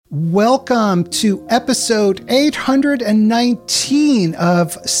Welcome to episode 819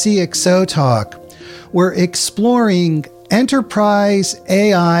 of CXO Talk. We're exploring enterprise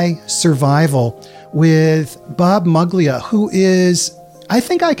AI survival with Bob Muglia, who is, I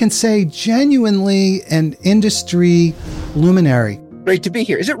think I can say, genuinely an industry luminary. Great to be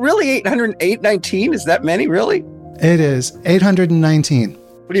here. Is it really 819? Is that many, really? It is 819.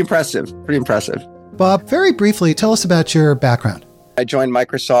 Pretty impressive. Bob, very briefly, tell us about your background. I joined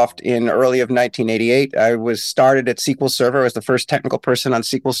Microsoft in early of 1988. I was started at SQL Server. I was the first technical person on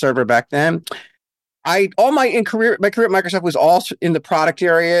SQL Server back then. My career at Microsoft was all in the product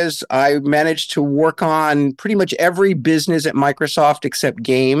areas. I managed to work on pretty much every business at Microsoft except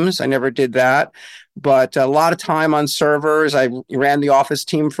games. I never did that, but a lot of time on servers. I ran the Office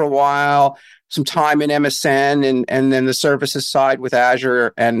team for a while, some time in MSN, and then the services side with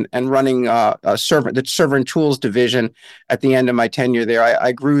Azure and running the server and tools division at the end of my tenure there.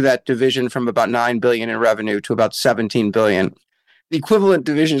 I grew that division from about $9 billion in revenue to about $17 billion. The equivalent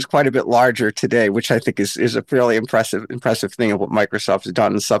division is quite a bit larger today, which I think is a fairly impressive thing of what Microsoft has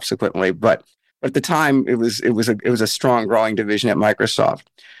done subsequently. But at the time, it was a strong growing division at Microsoft.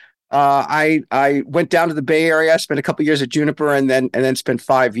 I went down to the Bay Area. I spent a couple of years at Juniper, and then spent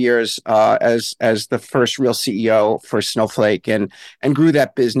 5 years as the first real CEO for Snowflake, and grew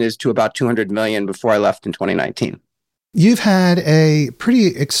that business to about $200 million before I left in 2019. You've had a pretty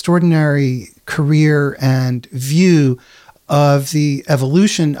extraordinary career and view of the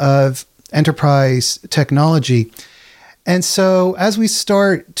evolution of enterprise technology. And so as we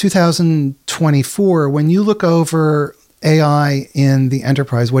start 2024, when you look over AI in the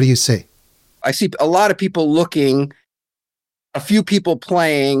enterprise, what do you see? I see a lot of people looking, a few people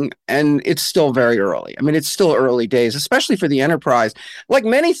playing, and it's still very early. I mean, it's still early days, especially for the enterprise. Like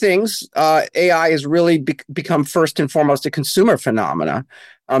many things, AI has really become first and foremost a consumer phenomena.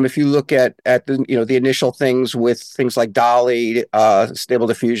 If you look at the initial things with things like DALL-E, Stable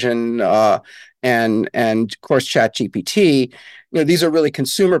Diffusion, and of course ChatGPT, these are really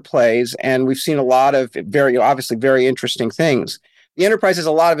consumer plays, and we've seen a lot of obviously very interesting things. The enterprise has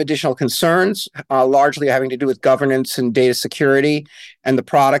a lot of additional concerns, largely having to do with governance and data security, and the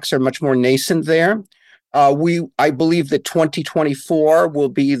products are much more nascent there. I believe that 2024 will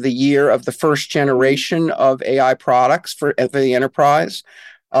be the year of the first generation of AI products for the enterprise.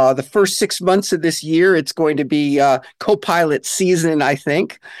 The first 6 months of this year, it's going to be Copilot season, I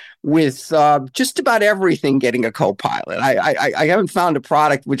think, with just about everything getting a Copilot. I haven't found a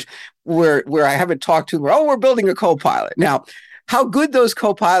product where I haven't talked to, we're building a Copilot. Now, how good those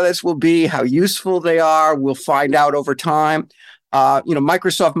Copilots will be, how useful they are, we'll find out over time.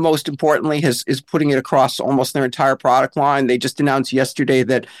 Microsoft, most importantly, is putting it across almost their entire product line. They just announced yesterday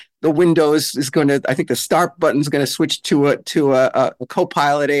that the Windows is going to, I think the Start button is going to switch to a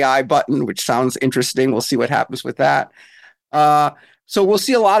Copilot AI button, which sounds interesting. We'll see what happens with that. So we'll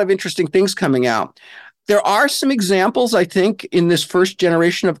see a lot of interesting things coming out. There are some examples, I think, in this first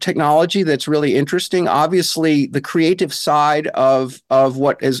generation of technology that's really interesting. Obviously, the creative side of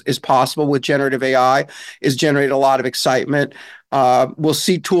what is possible with generative AI is generating a lot of excitement. We'll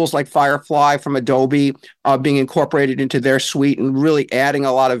see tools like Firefly from Adobe being incorporated into their suite and really adding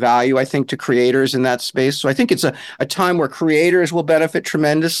a lot of value, I think, to creators in that space. So I think it's a time where creators will benefit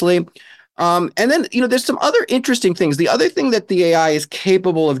tremendously. And then, there's some other interesting things. The other thing that the AI is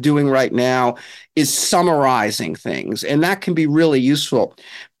capable of doing right now is summarizing things, and that can be really useful.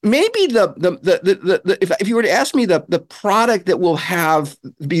 Maybe if you were to ask me the product that will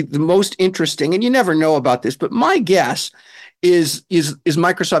be the most interesting, and you never know about this, but my guess is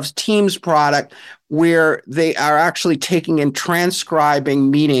Microsoft's Teams product, where they are actually taking and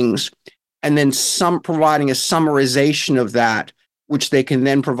transcribing meetings and then providing a summarization of that, which they can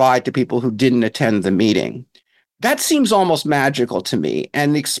then provide to people who didn't attend the meeting. That seems almost magical to me.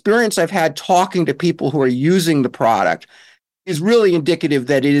 And the experience I've had talking to people who are using the product is really indicative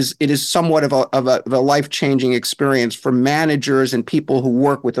that it is somewhat of a life-changing experience for managers and people who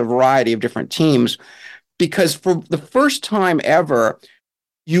work with a variety of different teams. Because for the first time ever,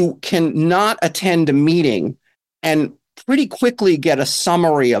 you can not attend a meeting and pretty quickly get a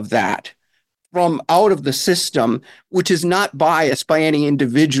summary of that from out of the system, which is not biased by any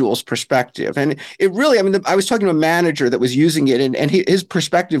individual's perspective. And it really, I was talking to a manager that was using it, and his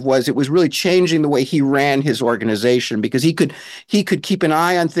perspective was it was really changing the way he ran his organization, because he could keep an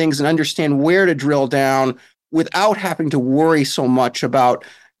eye on things and understand where to drill down without having to worry so much about,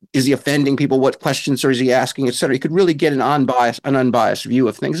 is he offending people? What questions is he asking, et cetera? He could really get an unbiased view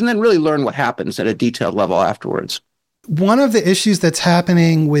of things, and then really learn what happens at a detailed level afterwards. One of the issues that's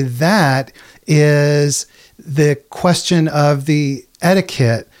happening with that is the question of the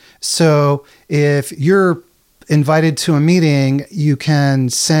etiquette So if you're invited to a meeting, you can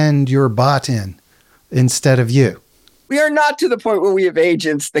send your bot in instead of you. We are not to the point where we have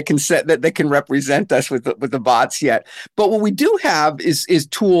agents that can set that can represent us with the bots yet. But what we do have is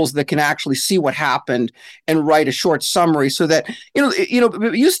tools that can actually see what happened and write a short summary, so that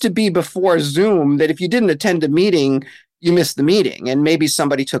it used to be before Zoom that if you didn't attend a meeting, you missed the meeting, and maybe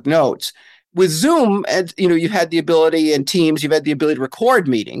somebody took notes. With Zoom, and you had the ability, and Teams, you've had the ability to record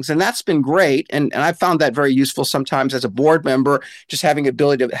meetings, and that's been great. And I found that very useful sometimes as a board member, just having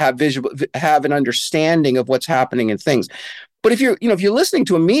ability to have an understanding of what's happening in things. But if you're listening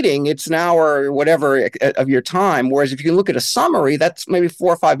to a meeting, it's an hour or whatever of your time. Whereas if you can look at a summary, that's maybe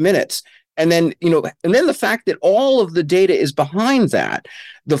 4 or 5 minutes. And then the fact that all of the data is behind that,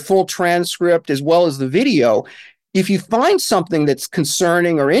 the full transcript as well as the video. If you find something that's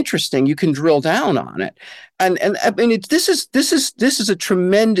concerning or interesting, you can drill down on it. And I mean, this is a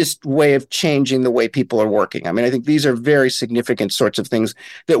tremendous way of changing the way people are working. I mean, I think these are very significant sorts of things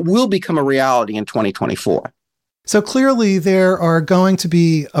that will become a reality in 2024. So clearly there are going to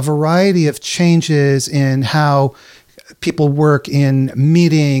be a variety of changes in how people work in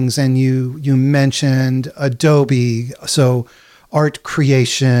meetings. And you mentioned Adobe, so art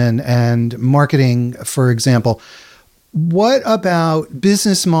creation and marketing, for example. What about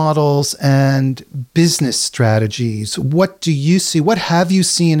business models and business strategies? What do you see? What have you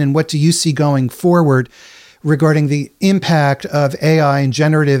seen, and what do you see going forward regarding the impact of AI and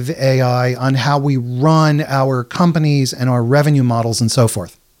generative AI on how we run our companies and our revenue models and so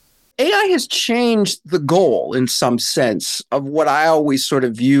forth? AI has changed the goal in some sense of what I always sort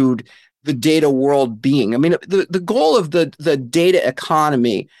of viewed the data world being. I mean, the goal of the data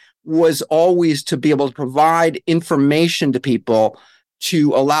economy was always to be able to provide information to people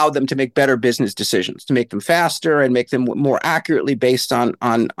to allow them to make better business decisions, to make them faster and make them more accurately based on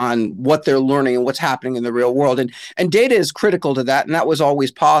what they're learning and what's happening in the real world. And data is critical to that, and that was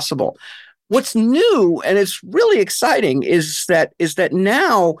always possible. What's new, and it's really exciting, is that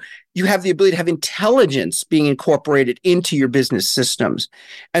now you have the ability to have intelligence being incorporated into your business systems.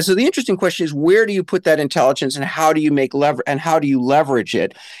 And so the interesting question is, where do you put that intelligence, and how do you leverage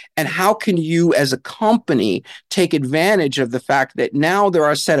it? And how can you as a company take advantage of the fact that now there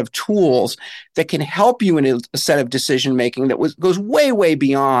are a set of tools that can help you in a set of decision making that goes way, way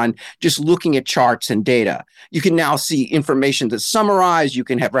beyond just looking at charts and data. You can now see information that's summarized. You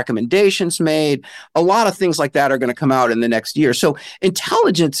can have recommendations made. A lot of things like that are going to come out in the next year. So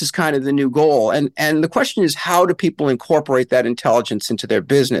intelligence is kind of the new goal. And the question is, how do people incorporate that intelligence into their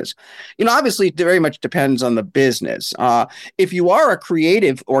business? Obviously, it very much depends on the business. If you are a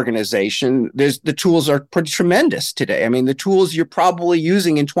creative organization, the tools are pretty tremendous today. I mean, the tools you're probably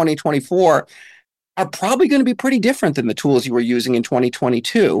using in 2024 are probably going to be pretty different than the tools you were using in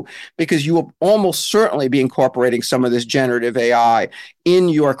 2022, because you will almost certainly be incorporating some of this generative AI in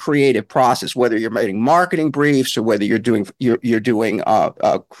your creative process, whether you're writing marketing briefs or whether you're doing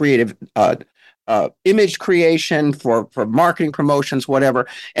creative image creation for marketing promotions, whatever.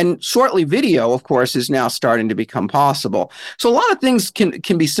 And shortly, video, of course, is now starting to become possible. So a lot of things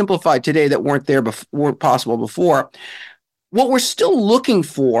can be simplified today that weren't possible before. What we're still looking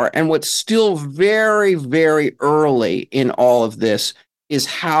for, and what's still very, very early in all of this, is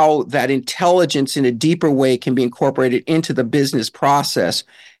how that intelligence in a deeper way can be incorporated into the business process,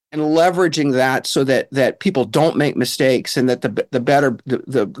 and leveraging that so that people don't make mistakes, and that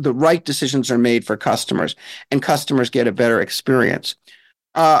the right decisions are made for customers, and customers get a better experience.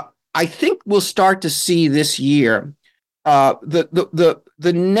 I think we'll start to see this year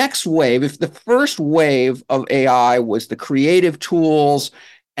the next wave. If the first wave of AI was the creative tools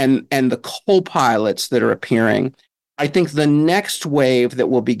and the co-pilots that are appearing, I think the next wave that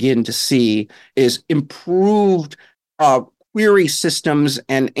we'll begin to see is improved query systems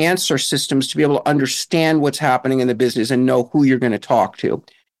and answer systems to be able to understand what's happening in the business and know who you're going to talk to.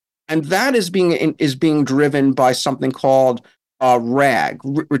 And that is being driven by something called RAG,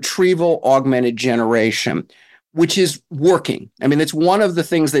 Retrieval Augmented Generation, which is working. I mean, it's one of the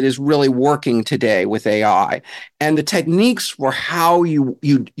things that is really working today with AI. And the techniques for how you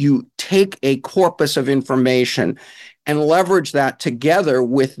take a corpus of information and leverage that together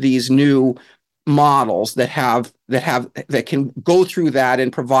with these new models that can go through that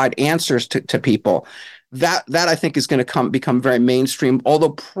and provide answers to people. That I think is going to become very mainstream,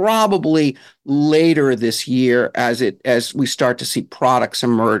 although probably later this year as we start to see products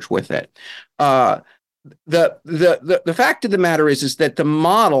emerge with it. The fact of the matter is that the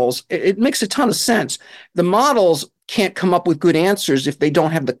models, it makes a ton of sense. The models can't come up with good answers if they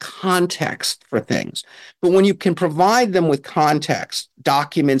don't have the context for things. But when you can provide them with context,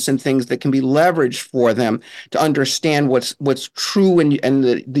 documents and things that can be leveraged for them to understand what's true and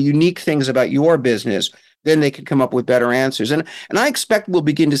the unique things about your business, then they can come up with better answers. And I expect we'll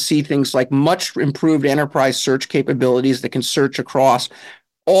begin to see things like much improved enterprise search capabilities that can search across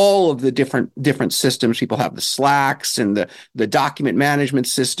all of the different systems. People have the Slacks and the document management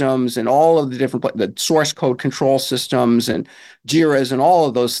systems and all of the source code control systems and Jiras and all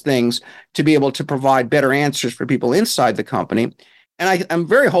of those things to be able to provide better answers for people inside the company. And I'm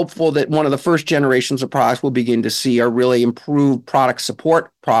very hopeful that one of the first generations of products we'll begin to see are really improved product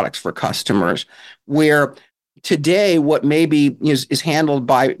support products for customers, where today what maybe is handled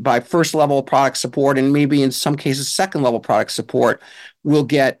by first level product support and maybe in some cases second level product support will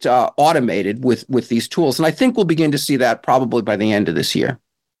get automated with these tools. And I think we'll begin to see that probably by the end of this year.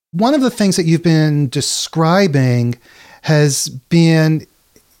 One of the things that you've been describing has been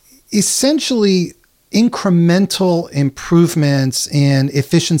essentially incremental improvements in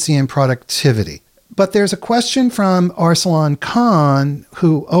efficiency and productivity. But there's a question from Arsalan Khan,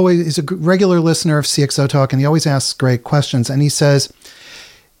 who always is a regular listener of CXO Talk, and he always asks great questions. And he says,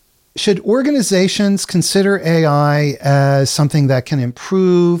 should organizations consider AI as something that can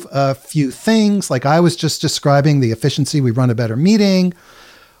improve a few things? Like I was just describing the efficiency, we run a better meeting.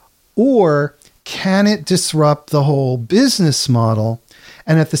 Or can it disrupt the whole business model?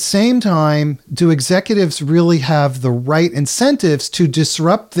 And at the same time, do executives really have the right incentives to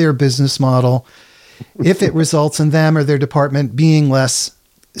disrupt their business model if it results in them or their department being less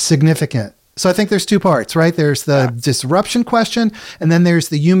significant? So I think there's two parts, right? There's the disruption question, and then there's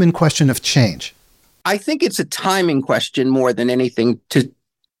the human question of change. I think it's a timing question more than anything to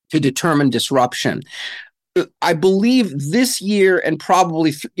determine disruption. I believe this year and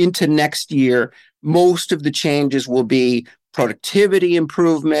probably into next year, most of the changes will be productivity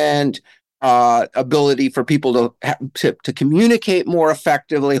improvement, ability for people to communicate more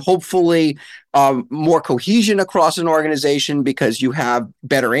effectively, hopefully more cohesion across an organization because you have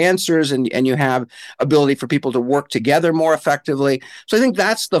better answers and you have ability for people to work together more effectively. So I think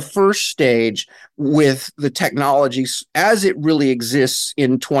that's the first stage with the technology as it really exists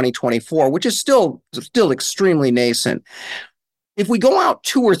in 2024, which is still extremely nascent. If we go out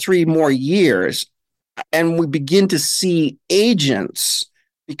 2 or 3 more years, and we begin to see agents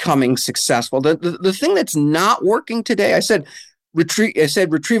becoming successful. The thing that's not working today, I said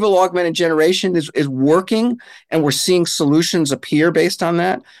retrieval augmented generation is working, and we're seeing solutions appear based on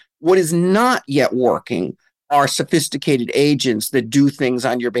that. What is not yet working are sophisticated agents that do things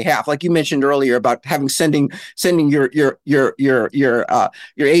on your behalf, like you mentioned earlier about sending your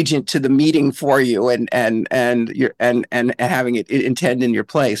agent to the meeting for you and having it intend in your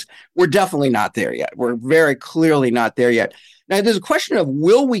place. We're definitely not there yet. We're very clearly not there yet. Now, there's a question of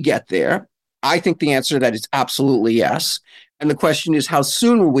will we get there? I think the answer to that is absolutely yes. And the question is how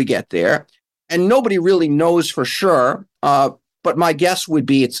soon will we get there? And nobody really knows for sure. But my guess would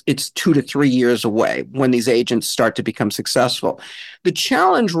be it's 2 to 3 years away when these agents start to become successful. The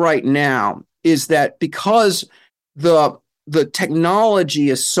challenge right now is that because the technology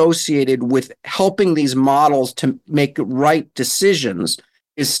associated with helping these models to make right decisions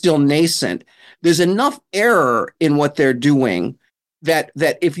is still nascent, there's enough error in what they're doing that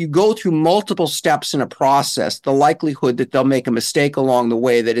if you go through multiple steps in a process, the likelihood that they'll make a mistake along the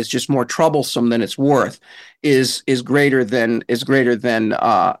way that is just more troublesome than it's worth is greater than the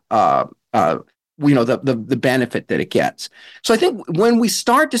benefit that it gets. So I think when we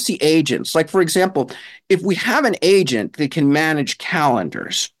start to see agents, like for example, if we have an agent that can manage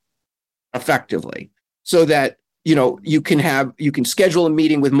calendars effectively, so that you can schedule a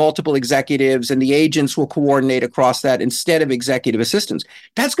meeting with multiple executives and the agents will coordinate across that instead of executive assistants.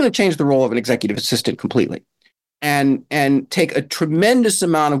 That's going to change the role of an executive assistant completely and take a tremendous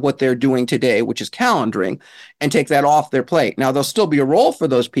amount of what they're doing today, which is calendaring, and take that off their plate. Now, there'll still be a role for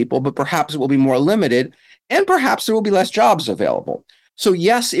those people, but perhaps it will be more limited and perhaps there will be less jobs available. So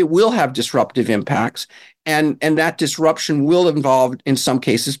yes, it will have disruptive impacts, and that disruption will involve, in some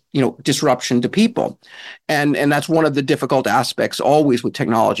cases, disruption to people, and that's one of the difficult aspects always with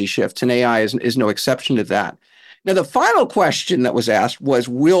technology shifts, and AI is no exception to that. Now, the final question that was asked was,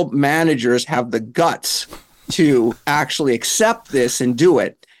 will managers have the guts to actually accept this and do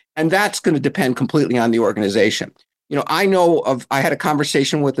it? And that's going to depend completely on the organization. I had a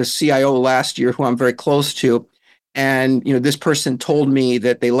conversation with a CIO last year who I'm very close to. And, this person told me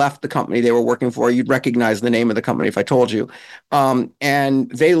that they left the company they were working for. You'd recognize the name of the company if I told you. And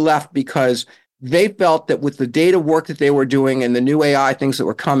they left because They felt that with the data work that they were doing and the new AI things that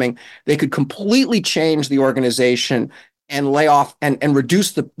were coming, they could completely change the organization and lay off and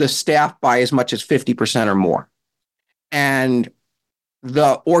reduce the staff by as much as 50% or more. And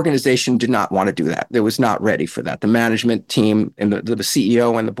the organization did not want to do that. They was not ready for that. The management team and the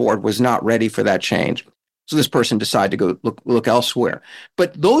CEO and the board was not ready for that change. So this person decided to go look elsewhere.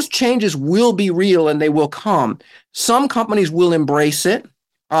 But those changes will be real and they will come. Some companies will embrace it.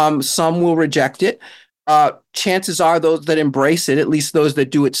 Some will reject it. Chances are those that embrace it, at least those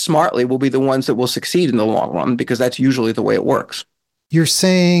that do it smartly, will be the ones that will succeed in the long run, because that's usually the way it works. You're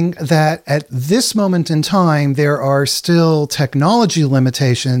saying that at this moment in time, there are still technology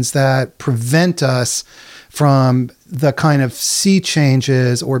limitations that prevent us from the kind of sea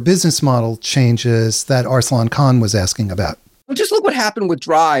changes or business model changes that Arslan Khan was asking about. Just look what happened with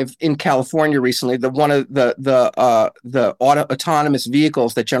Drive in California recently. One of the autonomous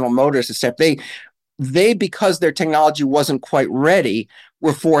vehicles that General Motors has said, they because their technology wasn't quite ready,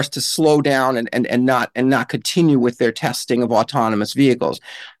 were forced to slow down and not continue with their testing of autonomous vehicles.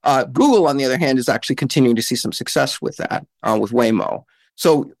 Google, on the other hand, is actually continuing to see some success with that, with Waymo.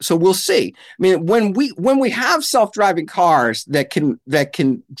 So we'll see. I mean, when we have self-driving cars that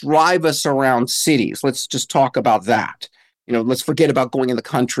can drive us around cities, let's just talk about that. Let's forget about going in the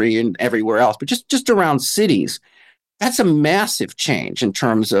country and everywhere else, but just around cities, that's a massive change in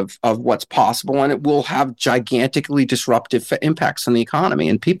terms of what's possible, and it will have gigantically disruptive impacts on the economy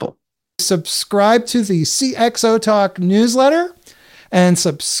and people. Subscribe to the CXO Talk newsletter and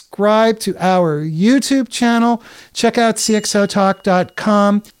subscribe to our YouTube channel. Check out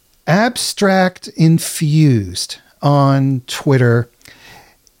cxotalk.com. Abstract Infused on Twitter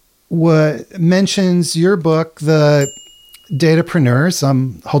mentions your book, The Datapreneurs.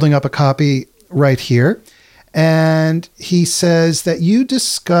 I'm holding up a copy right here. And he says that you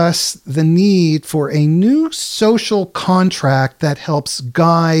discuss the need for a new social contract that helps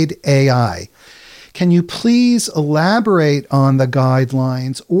guide AI. Can you please elaborate on the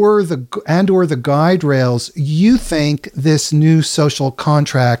guidelines or the guide rails you think this new social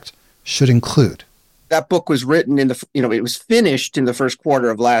contract should include? That book was written it was finished in the first quarter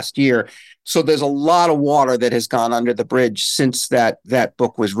of last year. So there's a lot of water that has gone under the bridge since that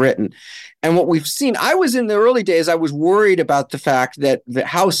book was written. And what we've seen, I was in the early days, I was worried about the fact that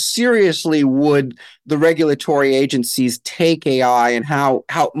how seriously would the regulatory agencies take AI and how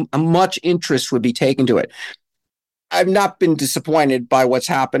much interest would be taken to it. I've not been disappointed by what's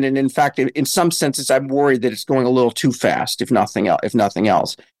happened. And in fact, in some senses, I'm worried that it's going a little too fast, if nothing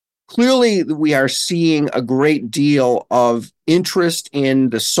else. Clearly, we are seeing a great deal of interest in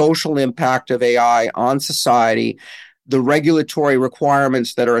the social impact of AI on society, the regulatory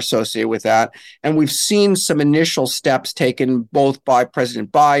requirements that are associated with that. And we've seen some initial steps taken both by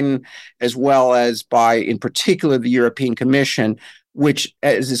President Biden as well as by, in particular, the European Commission, which,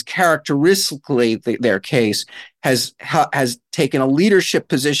 as is characteristically their case, has taken a leadership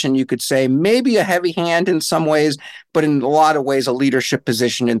position, you could say, maybe a heavy hand in some ways, but in a lot of ways a leadership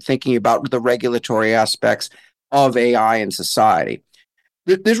position in thinking about the regulatory aspects of AI in society.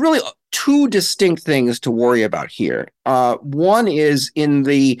 There's really two distinct things to worry about here. One is in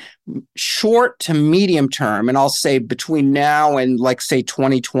the short to medium term, and I'll say between now and say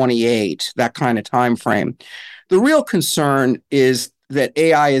 2028, that kind of time frame. The real concern is that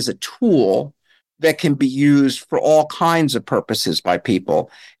AI is a tool that can be used for all kinds of purposes by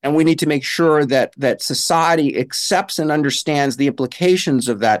people. And we need to make sure that society accepts and understands the implications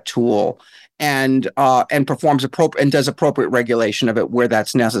of that tool and performs does appropriate regulation of it where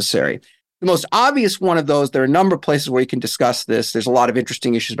that's necessary. The most obvious one of those, there are a number of places where you can discuss this. There's a lot of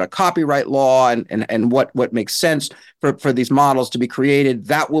interesting issues about copyright law and what makes sense for these models to be created.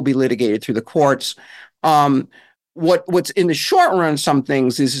 That will be litigated through the courts. What's in the short run, some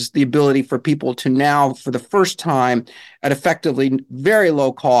things is the ability for people to now, for the first time, at effectively very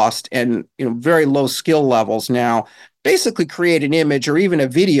low cost and very low skill levels now, basically create an image or even a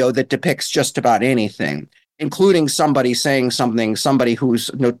video that depicts just about anything, including somebody saying something, somebody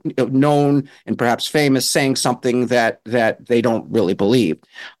who's known and perhaps famous saying something that they don't really believe.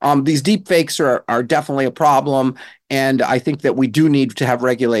 These deep fakes are definitely a problem, and I think that we do need to have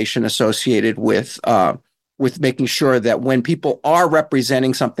regulation associated with making sure that when people are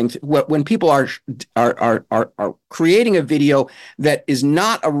representing something, when people are creating a video that is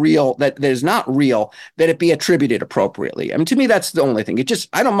not real, that it be attributed appropriately. I mean, to me, that's the only thing.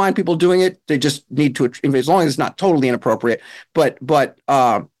 I don't mind people doing it. They just need to, as long as it's not totally inappropriate, but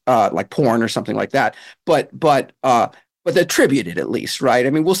like porn or something like that. But but attributed at least, right?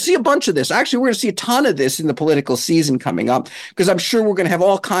 I mean, we'll see a bunch of this. Actually, we're going to see a ton of this in the political season coming up, because I'm sure we're going to have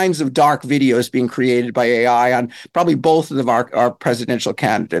all kinds of dark videos being created by AI on probably both of our presidential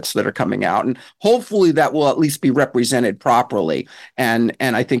candidates that are coming out. And hopefully that will at least be represented properly. And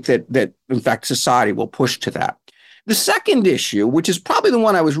I think that in fact, society will push to that. The second issue, which is probably the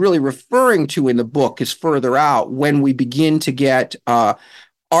one I was really referring to in the book, is further out when we begin to get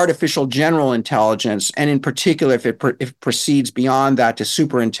artificial general intelligence, and in particular, if it proceeds beyond that to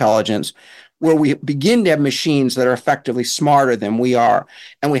superintelligence, where we begin to have machines that are effectively smarter than we are,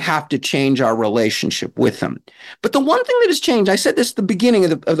 and we have to change our relationship with them. But the one thing that has changed, I said this at the beginning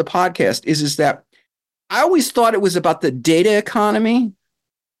of the podcast, is that I always thought it was about the data economy.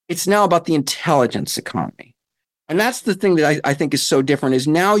 It's now about the intelligence economy. And that's the thing that I think is so different, is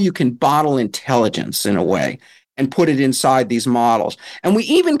now you can bottle intelligence in a way and put it inside these models. And we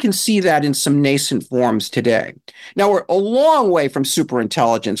even can see that in some nascent forms today. Now, we're a long way from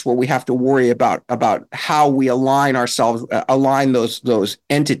superintelligence, where we have to worry about how we align those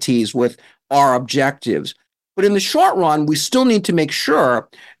entities with our objectives. But in the short run, we still need to make sure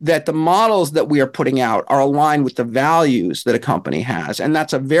that the models that we are putting out are aligned with the values that a company has. And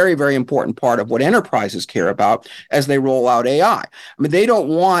that's a very, very important part of what enterprises care about as they roll out AI. I mean, they don't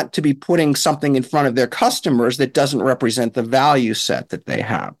want to be putting something in front of their customers that doesn't represent the value set that they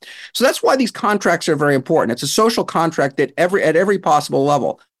have. So that's why these contracts are very important. It's a social contract at every possible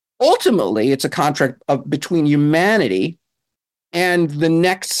level. Ultimately, it's a contract between humanity and the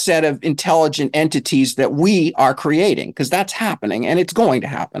next set of intelligent entities that we are creating, because that's happening and it's going to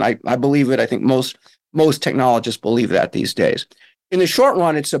happen. I believe it. I think most technologists believe that these days. In the short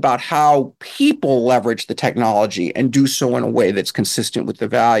run, it's about how people leverage the technology and do so in a way that's consistent with the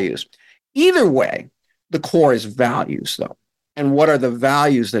values. Either way, the core is values, though. And what are the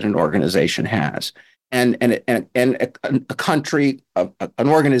values that an organization has? And a country, an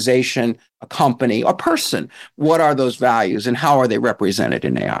organization, a company, a person, what are those values and how are they represented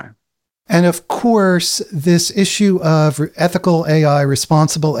in AI? And of course, this issue of ethical AI,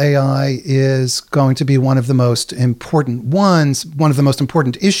 responsible AI is going to be one of the most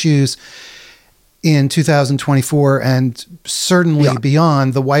important issues in 2024, and certainly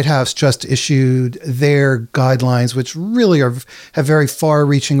beyond. The White House just issued their guidelines, which really have very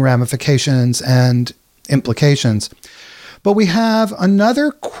far-reaching ramifications and implications. But we have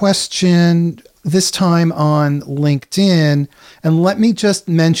another question, this time on LinkedIn. And let me just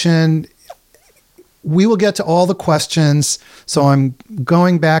mention, we will get to all the questions. So I'm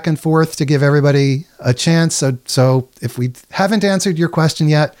going back and forth to give everybody a chance. So if we haven't answered your question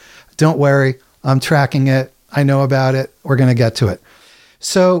yet, don't worry. I'm tracking it. I know about it. We're going to get to it.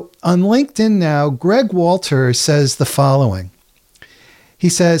 So on LinkedIn now, Greg Walter says the following. He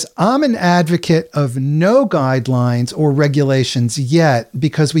says, I'm an advocate of no guidelines or regulations yet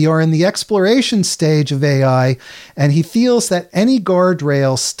because we are in the exploration stage of AI, and he feels that any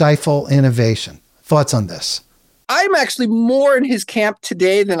guardrails stifle innovation. Thoughts on this? I'm actually more in his camp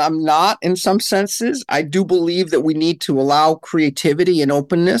today than I'm not in some senses. I do believe that we need to allow creativity and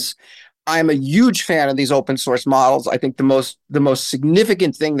openness. I'm a huge fan of these open source models. I think the most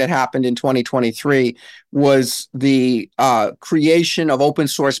significant thing that happened in 2023 was the creation of open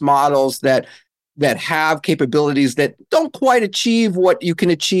source models that have capabilities that don't quite achieve what you can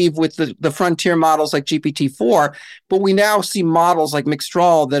achieve with the frontier models like GPT-4, but we now see models like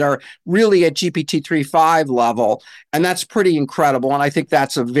Mistral that are really at GPT-3.5 level, and that's pretty incredible. And I think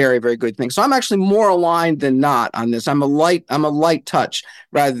that's a very, very good thing. So I'm actually more aligned than not on this. I'm a light touch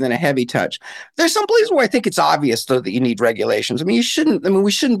rather than a heavy touch. There's some places where I think it's obvious, though, that you need regulations. We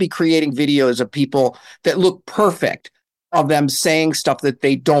shouldn't be creating videos of people that look perfect, of them saying stuff that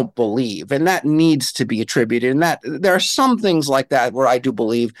they don't believe. And that needs to be attributed. And that there are some things like that where I do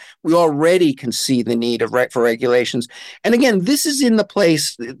believe we already can see the need for regulations. And again, this is in the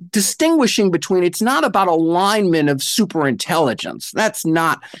place distinguishing between, it's not about alignment of super intelligence. That's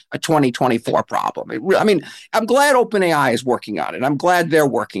not a 2024 problem. I'm glad OpenAI is working on it. I'm glad they're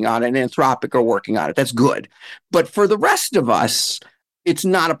working on it and Anthropic are working on it. That's good. But for the rest of us, it's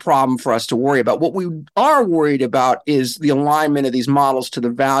not a problem for us to worry about. What we are worried about is the alignment of these models to the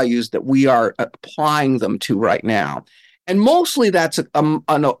values that we are applying them to right now. And mostly that's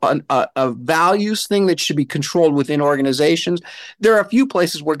a values thing that should be controlled within organizations. There are a few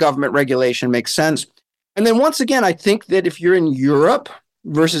places where government regulation makes sense. And then once again, I think that if you're in Europe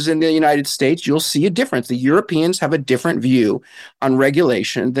versus in the United States, you'll see a difference. The Europeans have a different view on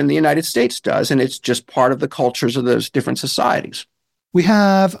regulation than the United States does. And it's just part of the cultures of those different societies. We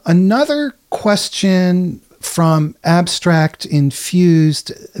have another question from Abstract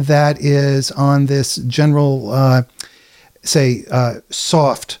Infused that is on this general say,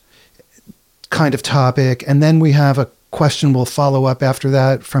 soft kind of topic. And then we have a question we'll follow up after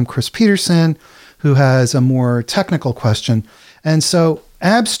that from Chris Peterson, who has a more technical question. And so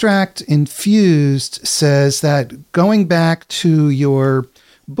Abstract Infused says that going back to your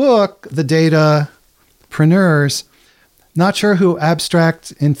book, The Datapreneurs, not sure who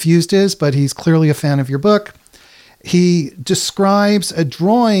Abstract Infused is, but he's clearly a fan of your book. He describes a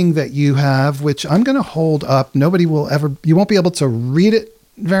drawing that you have, which I'm going to hold up. You won't be able to read it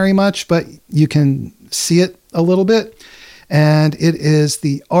very much, but you can see it a little bit. And it is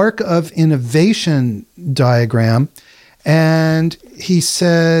the arc of innovation diagram. And he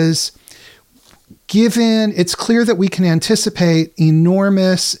says, it's clear that we can anticipate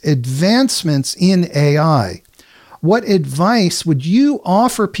enormous advancements in AI. What advice would you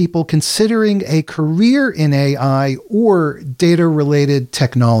offer people considering a career in AI or data-related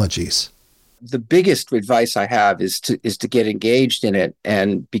technologies? The biggest advice I have is to get engaged in it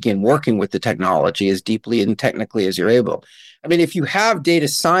and begin working with the technology as deeply and technically as you're able. I mean, if you have data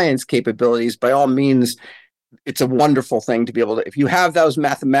science capabilities, by all means, it's a wonderful thing to be able to, if you have those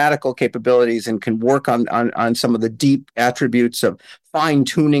mathematical capabilities and can work on some of the deep attributes of fine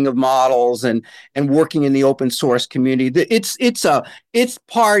tuning of models and working in the open source community, it's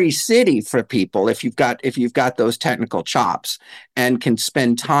party city for people if you've got those technical chops and can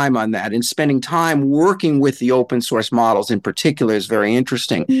spend time on that. And spending time working with the open source models in particular is very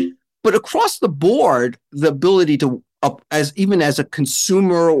interesting. But across the board, the ability to, even as a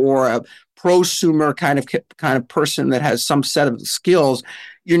consumer or a prosumer kind of person that has some set of skills,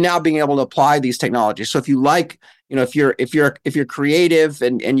 you're now being able to apply these technologies. So if you like, if you're creative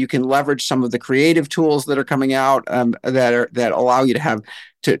and you can leverage some of the creative tools that are coming out that allow you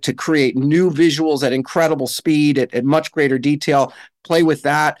to create new visuals at incredible speed at much greater detail, play with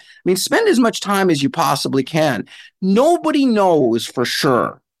that. I mean, spend as much time as you possibly can. Nobody knows for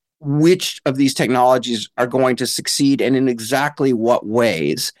sure which of these technologies are going to succeed and in exactly what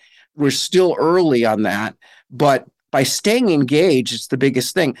ways. We're still early on that, but by staying engaged, it's the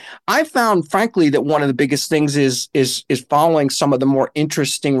biggest thing. I found, frankly, that one of the biggest things is following some of the more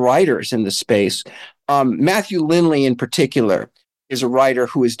interesting writers in the space. Matthew Lindley, in particular, is a writer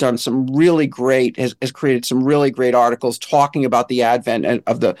who has done some really great, has created some really great articles talking about the advent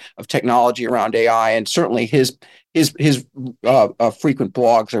of technology around AI, and certainly his frequent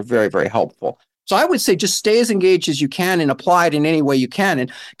blogs are very, very helpful. So I would say just stay as engaged as you can and apply it in any way you can. And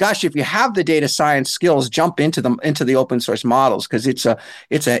gosh, if you have the data science skills, jump into the open source models, because it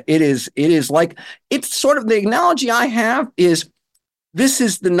is like, it's sort of, the analogy I have is, this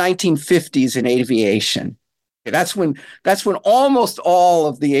is the 1950s in aviation. That's when almost all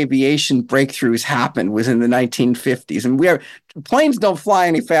of the aviation breakthroughs happened, was in the 1950s. And planes don't fly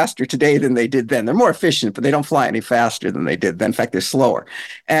any faster today than they did then. They're more efficient, but they don't fly any faster than they did then. In fact, they're slower.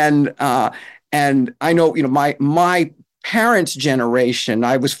 And I know, my parents' generation,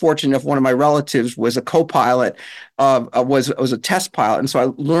 I was fortunate enough, one of my relatives was a co-pilot, was a test pilot. And so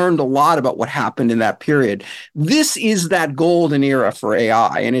I learned a lot about what happened in that period. This is that golden era for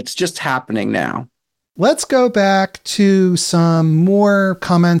AI, and it's just happening now. Let's go back to some more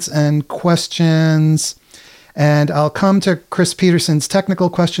comments and questions. And I'll come to Chris Peterson's technical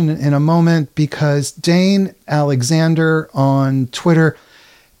question in a moment, because Dane Alexander on Twitter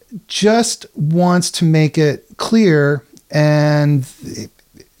just wants to make it clear, and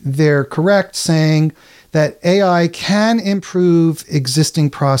they're correct, saying that AI can improve existing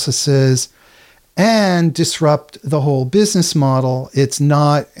processes and disrupt the whole business model. It's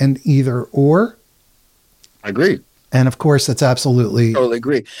not an either or. I agree. And of course, that's absolutely. Totally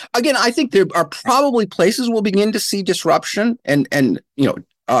agree. Again, I think there are probably places we'll begin to see disruption and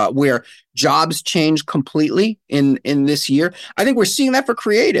where jobs change completely in this year. I think we're seeing that for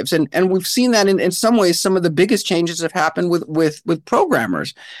creatives, and we've seen that in some ways. Some of the biggest changes have happened with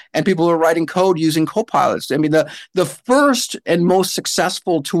programmers and people who are writing code using copilots. I mean, the first and most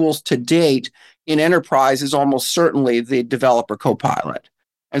successful tools to date in enterprise is almost certainly the developer copilot.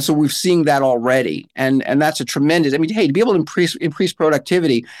 And so we've seen that already. And that's a tremendous, hey, to be able to increase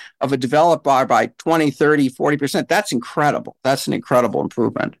productivity of a developer by 20, 30, 40%, that's incredible. That's an incredible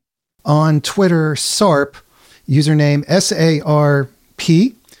improvement. On Twitter, SARP, username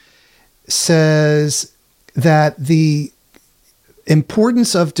SARP, says that the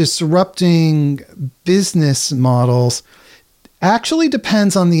importance of disrupting business models actually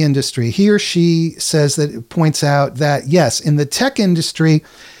depends on the industry. He or she says that it points out that, yes, in the tech industry,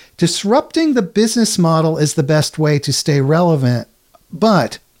 disrupting the business model is the best way to stay relevant.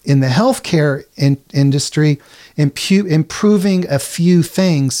 But in the healthcare industry, improving a few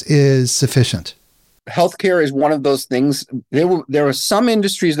things is sufficient. Healthcare is one of those things. There are some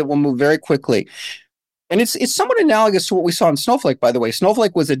industries that will move very quickly. And it's somewhat analogous to what we saw in Snowflake, by the way.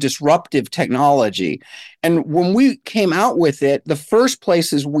 Snowflake was a disruptive technology. And when we came out with it, the first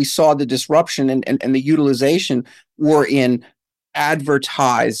places we saw the disruption and the utilization were in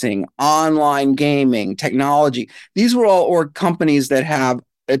advertising, online gaming, technology. These were all companies that have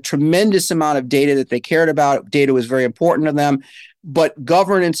a tremendous amount of data that they cared about. Data was very important to them, but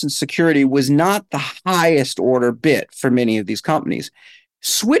governance and security was not the highest order bit for many of these companies.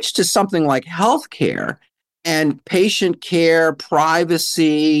 Switch to something like healthcare and patient care,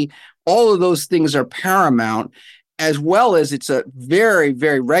 privacy, all of those things are paramount, as well as it's a very,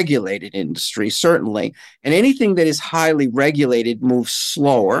 very regulated industry, certainly. And anything that is highly regulated moves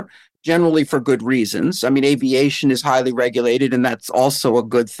slower, generally for good reasons. I mean, aviation is highly regulated, and that's also a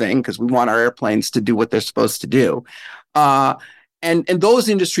good thing because we want our airplanes to do what they're supposed to do. And those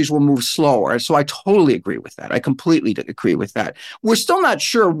industries will move slower. So I totally agree with that. I completely agree with that. We're still not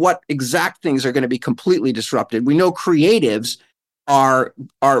sure what exact things are going to be completely disrupted. We know creatives are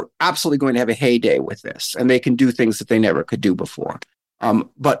absolutely going to have a heyday with this, and they can do things that they never could do before.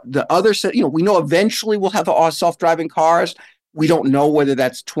 But the other set, we know eventually we'll have self-driving cars. We don't know whether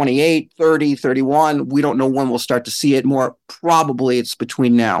that's 28, 30, 31. We don't know when we'll start to see it more. Probably it's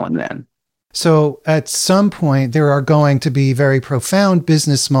between now and then. So at some point, there are going to be very profound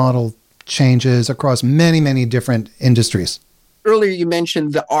business model changes across many, many different industries. Earlier, you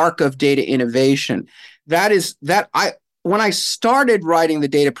mentioned the arc of data innovation. When I started writing The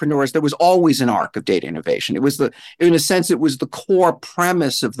Datapreneurs, there was always an arc of data innovation. It was in a sense, it was the core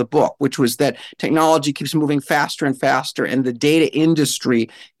premise of the book, which was that technology keeps moving faster and faster, and the data industry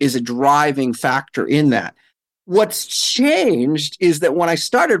is a driving factor in that. What's changed is that when I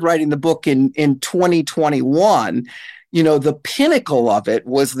started writing the book in 2021, the pinnacle of it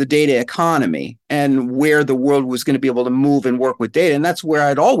was the data economy and where the world was going to be able to move and work with data. And that's where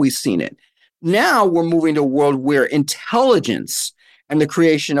I'd always seen it. Now we're moving to a world where intelligence and the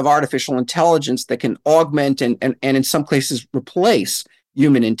creation of artificial intelligence that can augment and in some cases replace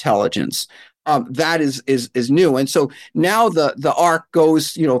human intelligence. That is new. And so now the arc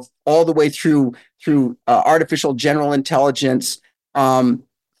goes, all the way through artificial general intelligence,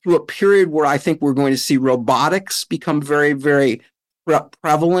 through a period where I think we're going to see robotics become very, very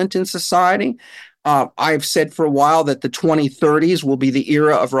prevalent in society. I've said for a while that the 2030s will be the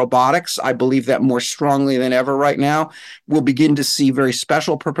era of robotics. I believe that more strongly than ever right now. We'll begin to see very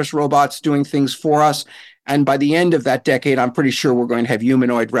special purpose robots doing things for us. And by the end of that decade, I'm pretty sure we're going to have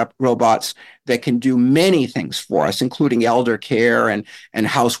humanoid robots that can do many things for us, including elder care and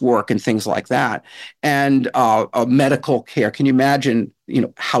housework and things like that, and medical care. Can you imagine,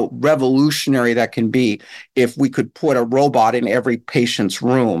 how revolutionary that can be if we could put a robot in every patient's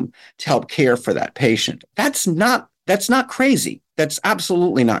room to help care for that patient? That's not crazy. That's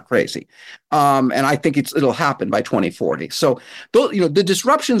absolutely not crazy. And I think it'll happen by 2040. So, the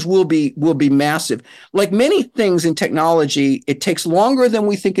disruptions will be massive. Like many things in technology, it takes longer than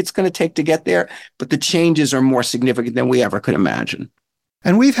we think it's going to take to get there, but the changes are more significant than we ever could imagine.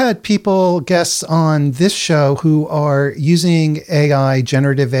 And we've had guests on this show who are using AI,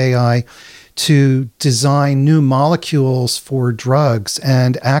 generative AI, to design new molecules for drugs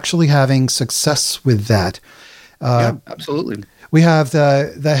and actually having success with that. Yeah, absolutely. We have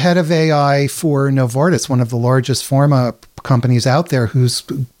the head of AI for Novartis, one of the largest pharma companies out there, who's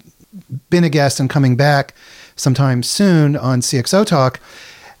been a guest and coming back sometime soon on CXO Talk.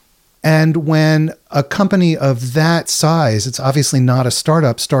 And when a company of that size, it's obviously not a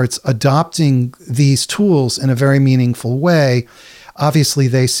startup, starts adopting these tools in a very meaningful way, obviously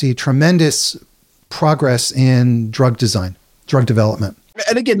they see tremendous progress in drug design, drug development.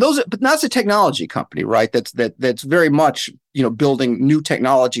 And again, but that's a technology company, right? That's very much, building new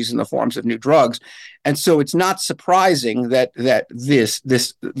technologies in the forms of new drugs. And so it's not surprising that this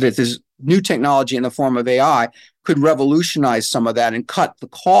new technology in the form of AI could revolutionize some of that and cut the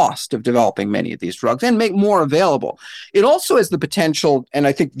cost of developing many of these drugs and make more available. It also has the potential, and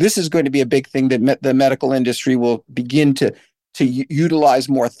I think this is going to be a big thing that the medical industry will begin to utilize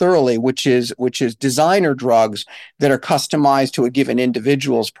more thoroughly, which is designer drugs that are customized to a given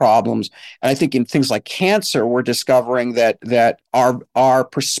individual's problems. And I think in things like cancer, we're discovering that our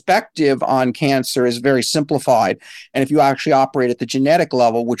perspective on cancer is very simplified. And if you actually operate at the genetic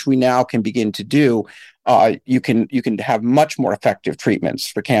level, which we now can begin to do, you can have much more effective treatments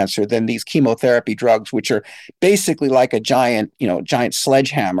for cancer than these chemotherapy drugs, which are basically like a giant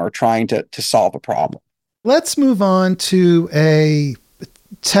sledgehammer trying to solve a problem. Let's move on to a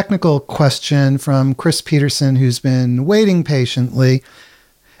technical question from Chris Peterson, who's been waiting patiently.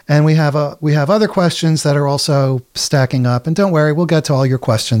 And we have other questions that are also stacking up. And don't worry, we'll get to all your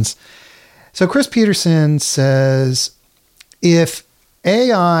questions. So Chris Peterson says, if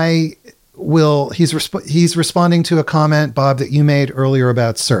AI he's responding to a comment, Bob, that you made earlier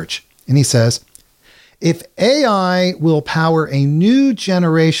about search. And he says, if AI will power a new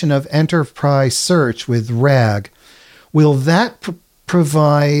generation of enterprise search with RAG, will that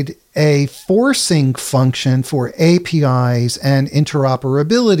provide a forcing function for APIs and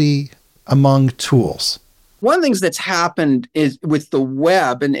interoperability among tools? One of the things that's happened is with the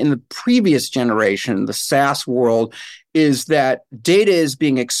web and in the previous generation, the SaaS world, is that data is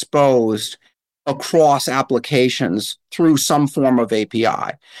being exposed across applications through some form of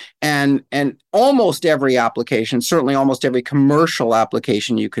API. And almost every application, certainly almost every commercial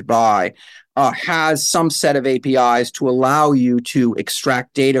application you could buy, has some set of APIs to allow you to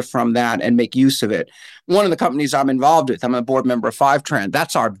extract data from that and make use of it. One of the companies I'm involved with, I'm a board member of Fivetran,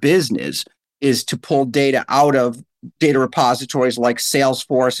 that's our business, is to pull data out of data repositories like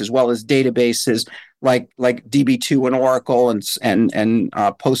Salesforce, as well as databases like DB2 and Oracle and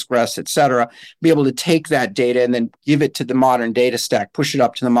Postgres, et cetera, be able to take that data and then give it to the modern data stack, push it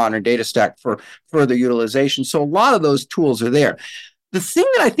up to the modern data stack for further utilization. So a lot of those tools are there. The thing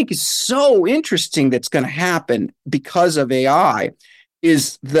that I think is so interesting that's going to happen because of AI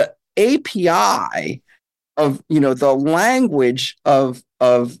is the API of, the language of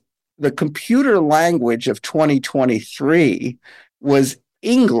the computer language of 2023 was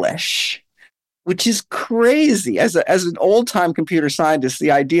English, which is crazy. As an old-time computer scientist,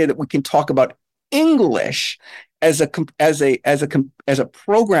 the idea that we can talk about English as a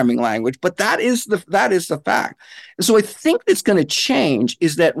programming language, but that is the fact. And so I think that's going to change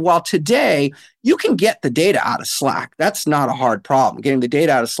is that while today you can get the data out of Slack, that's not a hard problem. Getting the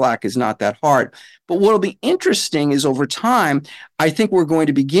data out of Slack is not that hard. But what'll be interesting is over time, I think we're going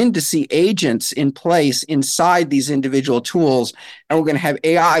to begin to see agents in place inside these individual tools, and we're going to have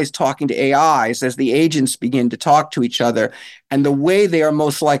AIs talking to AIs as the agents begin to talk to each other. And the way they are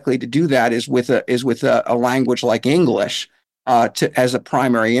most likely to do that is with a language like English as a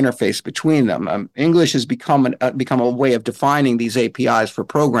primary interface between them. English has become a way of defining these APIs for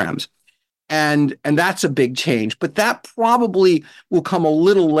programs. And that's a big change, but that probably will come a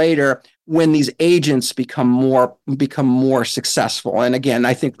little later when these agents become more successful. And again,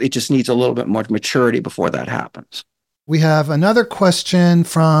 I think it just needs a little bit more maturity before that happens. We have another question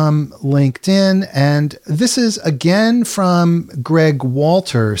from LinkedIn, and this is again from Greg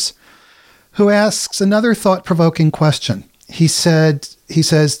Walters, who asks another thought-provoking question. He says,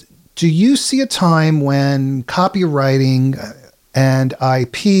 do you see a time when copywriting and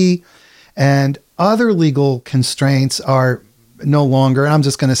IP and other legal constraints are no longer, and I'm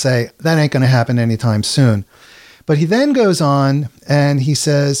just going to say that ain't going to happen anytime soon. But he then goes on and he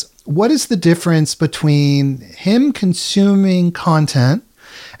says, what is the difference between him consuming content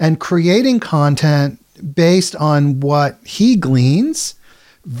and creating content based on what he gleans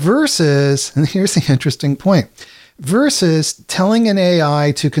versus, and here's the interesting point, versus telling an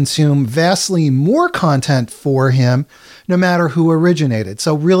AI to consume vastly more content for him, no matter who originated?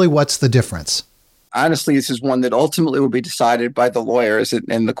 So really, what's the difference? Honestly, this is one that ultimately will be decided by the lawyers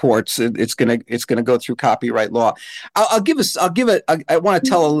and the courts. It's gonna go through copyright law. I want to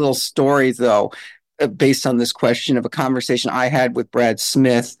tell a little story though, based on this question of a conversation I had with Brad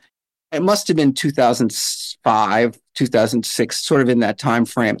Smith. It must have been 2005, 2006, sort of in that time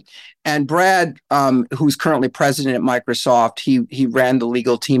frame. And Brad, who's currently president at Microsoft, he ran the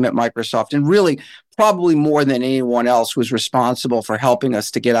legal team at Microsoft, and really, probably more than anyone else, was responsible for helping us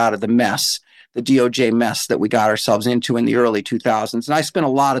to get out of the mess, the DOJ mess that we got ourselves into in the early 2000s. And I spent a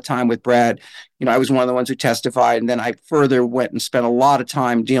lot of time with Brad. I was one of the ones who testified, and then I further went and spent a lot of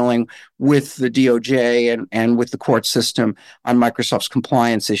time dealing with the DOJ and with the court system on Microsoft's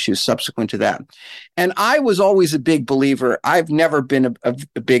compliance issues subsequent to that. And I was always a big believer. I've never been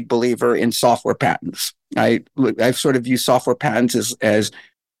a big believer in software patents. I've sort of viewed software patents as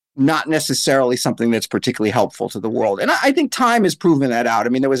not necessarily something that's particularly helpful to the world. And I think time has proven that out. I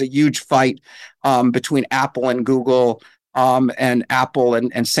mean, there was a huge fight between Apple and Google and Apple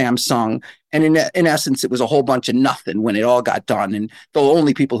and Samsung. And in essence, it was a whole bunch of nothing when it all got done. And the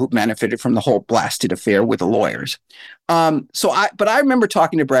only people who benefited from the whole blasted affair were the lawyers. But I remember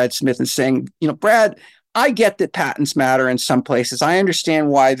talking to Brad Smith and saying, Brad, I get that patents matter in some places. I understand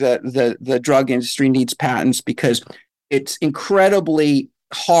why the drug industry needs patents, because it's incredibly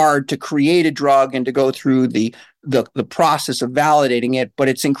hard to create a drug and to go through the process of validating it, but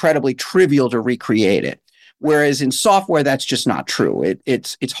it's incredibly trivial to recreate it. Whereas in software, that's just not true.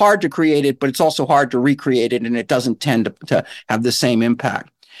 It's hard to create it, but it's also hard to recreate it, and it doesn't tend to have the same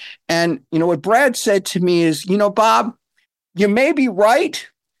impact. And, what Brad said to me is, Bob, you may be right,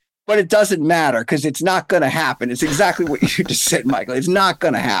 but it doesn't matter because it's not going to happen. It's exactly what you just said, Michael. It's not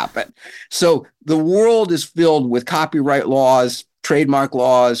going to happen. So the world is filled with copyright laws, trademark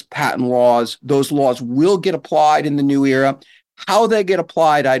laws, patent laws. Those laws will get applied in the new era. How they get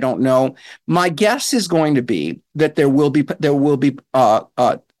applied, I don't know. My guess is going to be that there will be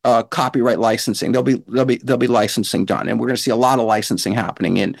copyright licensing. There'll be licensing done, and we're going to see a lot of licensing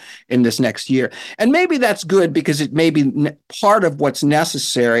happening in this next year. And maybe that's good because it may be part of what's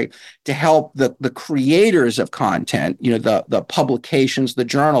necessary to help the creators of content, the publications, the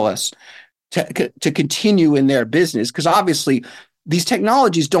journalists, to continue in their business, because obviously these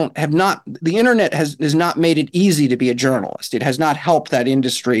technologies the internet has not made it easy to be a journalist. It has not helped that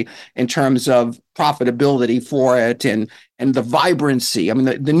industry in terms of profitability for it and the vibrancy. I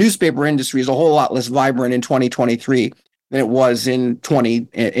mean, the newspaper industry is a whole lot less vibrant in 2023 than it was in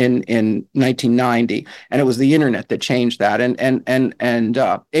 1990, and it was the internet that changed that. And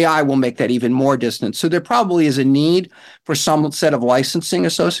AI will make that even more distant. So there probably is a need for some set of licensing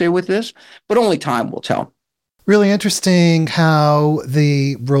associated with this, but only time will tell. Really interesting how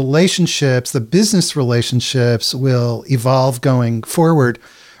the relationships, the business relationships, will evolve going forward.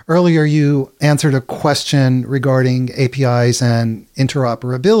 Earlier, you answered a question regarding APIs and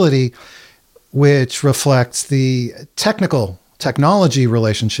interoperability, which reflects the technology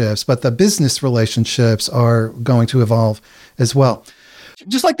relationships, but the business relationships are going to evolve as well.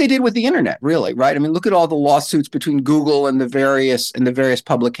 Just like they did with the internet, really, right? I mean, look at all the lawsuits between Google and the various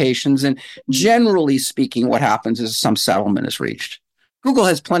publications. And generally speaking, what happens is some settlement is reached. Google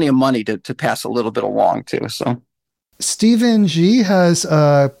has plenty of money to pass a little bit along too. So Stephen G has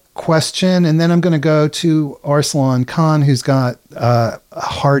a question, and then I'm going to go to Arslan Khan, who's got a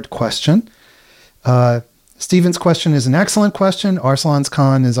hard question. Stephen's question is an excellent question. Arslan's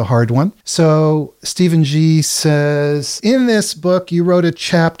Khan is a hard one. So Stephen G says, in this book, you wrote a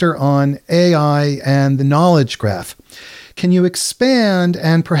chapter on AI and the knowledge graph. Can you expand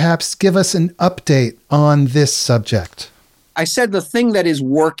and perhaps give us an update on this subject? I said the thing that is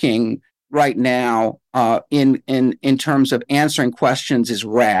working right now in terms of answering questions is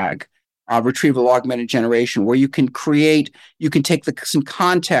RAG, retrieval augmented generation, where you can take some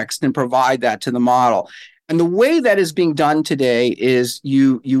context and provide that to the model. And the way that is being done today is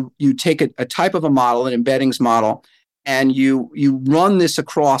you take a type of a model, an embeddings model, and you run this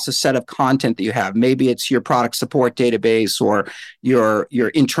across a set of content that you have. Maybe it's your product support database or your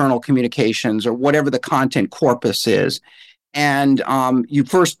internal communications or whatever the content corpus is. And you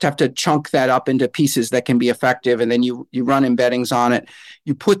first have to chunk that up into pieces that can be effective, and then you run embeddings on it.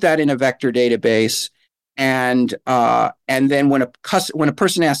 You put that in a vector database. And then when a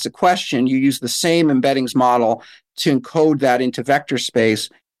person asks a question, you use the same embeddings model to encode that into vector space,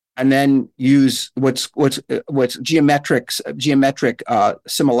 and then use what's geometric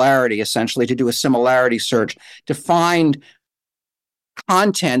similarity, essentially, to do a similarity search to find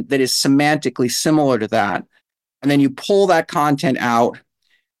content that is semantically similar to that. And then you pull that content out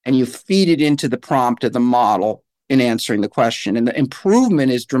and you feed it into the prompt of the model in answering the question. And the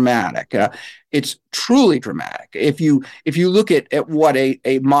improvement is dramatic. It's truly dramatic. If you look at what a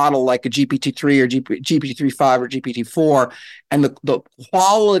model like a GPT-3 or GPT-3.5 or GPT-4, and the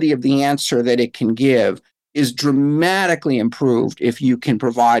quality of the answer that it can give is dramatically improved if you can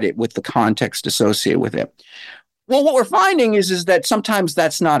provide it with the context associated with it. Well, what we're finding is that sometimes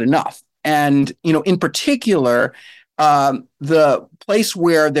that's not enough. And, in particular, the place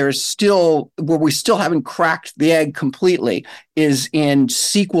where we still haven't cracked the egg completely is in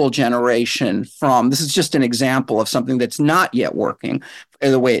SQL generation this is just an example of something that's not yet working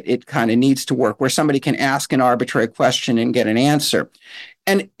the way it kind of needs to work, where somebody can ask an arbitrary question and get an answer.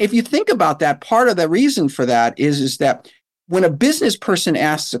 And if you think about that, part of the reason for that is that when a business person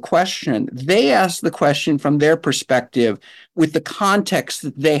asks a question, they ask the question from their perspective with the context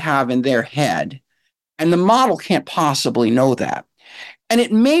that they have in their head. And the model can't possibly know that. And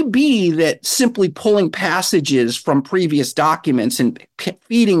it may be that simply pulling passages from previous documents and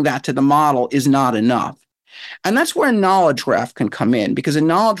feeding that to the model is not enough. And that's where a knowledge graph can come in, because a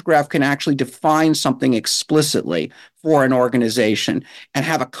knowledge graph can actually define something explicitly for an organization and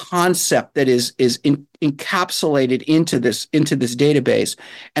have a concept that is encapsulated into this database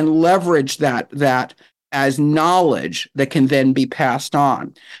and leverage that as knowledge that can then be passed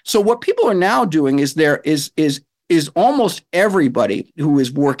on. So what people are now doing is almost everybody who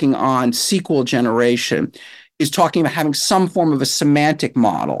is working on SQL generation is talking about having some form of a semantic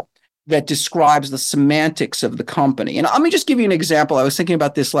model that describes the semantics of the company. And let me just give you an example. I was thinking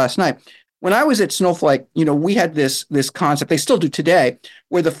about this last night. When I was at Snowflake, we had this concept, they still do today,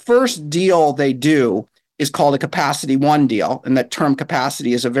 where the first deal they do is called a capacity one deal. And that term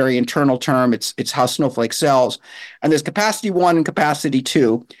capacity is a very internal term. It's how Snowflake sells. And there's capacity one and capacity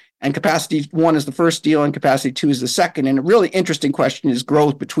two. And capacity one is the first deal and capacity two is the second. And a really interesting question is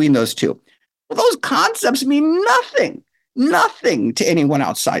growth between those two. Well, those concepts mean nothing to anyone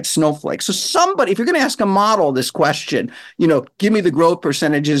outside Snowflake. So somebody, if you're going to ask a model this question, give me the growth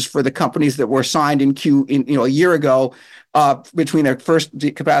percentages for the companies that were signed a year ago between their first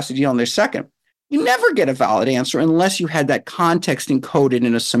capacity deal and their second, you never get a valid answer unless you had that context encoded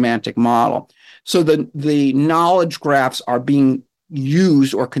in a semantic model. So the knowledge graphs are being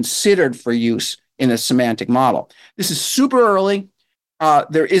used or considered for use in a semantic model. This is super early.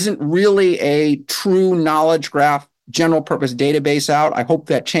 There isn't really a true knowledge graph general purpose database out. I hope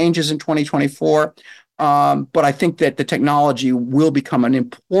that changes in 2024. But I think that the technology will become an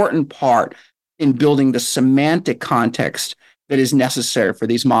important part in building the semantic context that is necessary for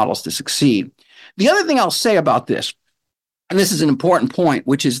these models to succeed. The other thing I'll say about this, and this is an important point,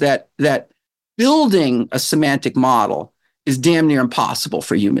 which is that building a semantic model is damn near impossible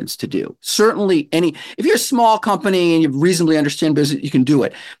for humans to do. Certainly if you're a small company and you reasonably understand business, you can do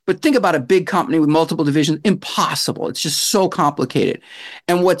it. But think about a big company with multiple divisions, impossible. It's just so complicated.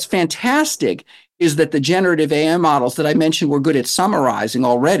 And what's fantastic is that the generative AI models that I mentioned were good at summarizing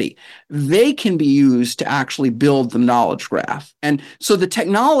already, they can be used to actually build the knowledge graph. And so the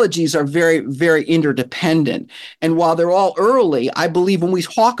technologies are very, very interdependent. And while they're all early, I believe when we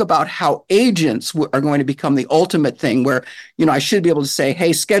talk about how agents are going to become the ultimate thing where, I should be able to say,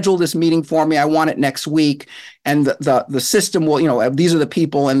 hey, schedule this meeting for me. I want it next week. And the system will, these are the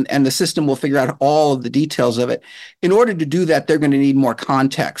people and the system will figure out all of the details of it. In order to do that, they're going to need more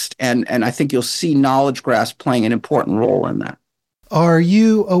context. And I think you'll see knowledge graphs playing an important role in that. Are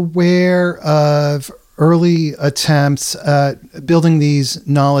you aware of early attempts at building these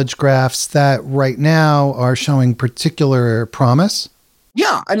knowledge graphs that right now are showing particular promise?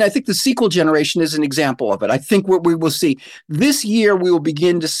 Yeah, and I think the SQL generation is an example of it. I think what we will see this year, we will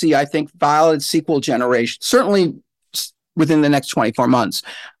begin to see, I think, valid SQL generation, certainly within the next 24 months.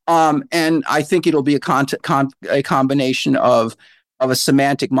 And I think it'll be a combination of a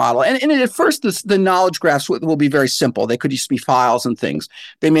semantic model. And at first, the knowledge graphs will be very simple. They could just be files and things.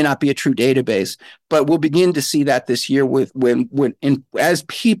 They may not be a true database, but we'll begin to see that this year as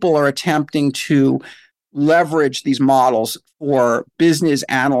people are attempting to leverage these models for business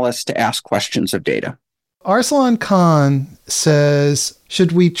analysts to ask questions of data. Arslan Khan says,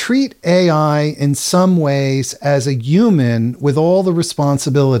 should we treat AI in some ways as a human with all the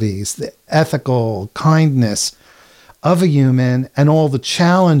responsibilities, the ethical kindness of a human and all the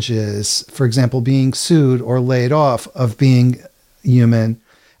challenges, for example, being sued or laid off of being human?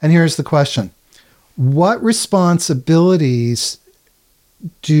 And here's the question. What responsibilities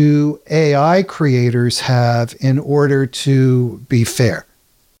do AI creators have in order to be fair?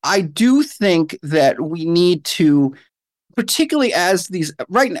 I do think that we need to, particularly as these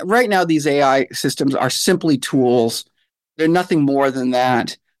right now, these AI systems are simply tools. They're nothing more than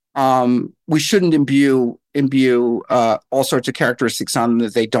that. We shouldn't imbue all sorts of characteristics on them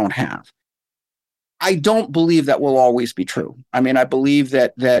that they don't have. I don't believe that will always be true. I mean, I believe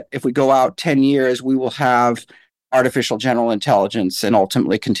that if we go out 10 years, we will have artificial general intelligence and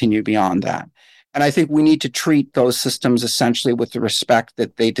ultimately continue beyond that. And I think we need to treat those systems essentially with the respect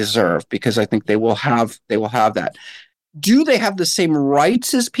that they deserve, because I think they will have that. Do they have the same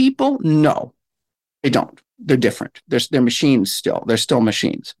rights as people? No, they don't. They're different. They're machines still. They're still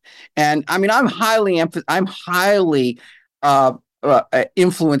machines. And I mean, I'm highly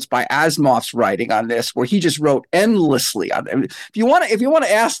influenced by Asimov's writing on this, where he just wrote endlessly on it. If you want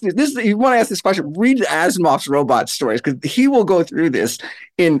to ask this question, read Asimov's robot stories, because he will go through this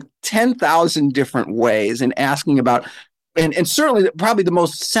in 10,000 different ways and asking about. And certainly, probably the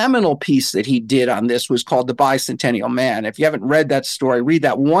most seminal piece that he did on this was called The Bicentennial Man. If you haven't read that story, read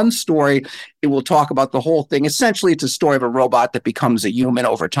that one story. It will talk about the whole thing. Essentially, it's a story of a robot that becomes a human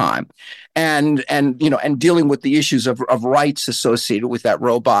over time, and dealing with the issues of rights associated with that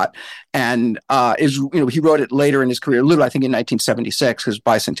robot. And he wrote it later in his career, literally, I think in 1976, his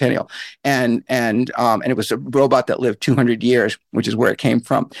bicentennial, and it was a robot that lived 200 years, which is where it came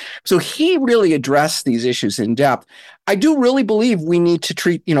from. So he really addressed these issues in depth. I do really believe we need to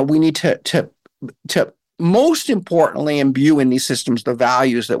treat, we need to most importantly imbue in these systems the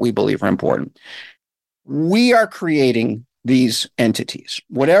values that we believe are important. We are creating these entities,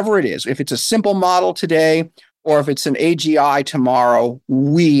 whatever it is. If it's a simple model today, or if it's an AGI tomorrow,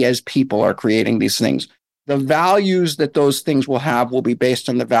 we as people are creating these things. The values that those things will have will be based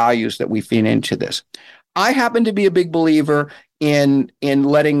on the values that we feed into this. I happen to be a big believer in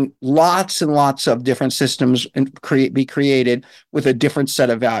letting lots and lots of different systems be created with a different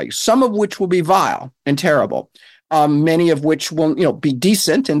set of values, some of which will be vile and terrible, many of which will be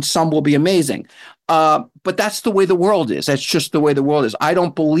decent, and some will be amazing. But that's the way the world is. That's just the way the world is. I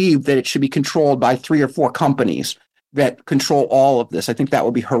don't believe that it should be controlled by 3 or 4 companies that control all of this. I think that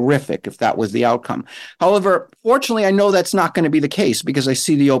would be horrific if that was the outcome. However, fortunately, I know that's not going to be the case because I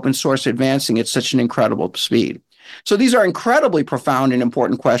see the open source advancing at such an incredible speed. So these are incredibly profound and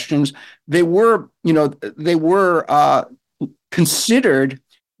important questions. They were considered,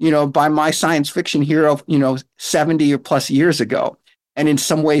 by my science fiction hero, 70 or plus years ago. And in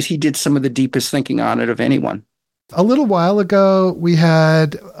some ways, he did some of the deepest thinking on it of anyone. A little while ago, we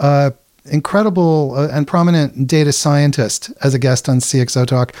had incredible and prominent data scientist as a guest on CXO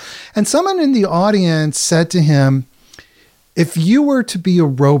Talk. And someone in the audience said to him, if you were to be a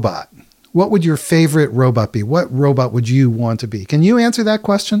robot, what would your favorite robot be? What robot would you want to be? Can you answer that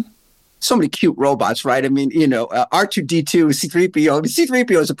question? So many cute robots, right? I mean, R2-D2, C3PO. I mean,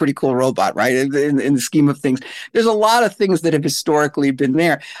 C3PO is a pretty cool robot, right? In the scheme of things, there's a lot of things that have historically been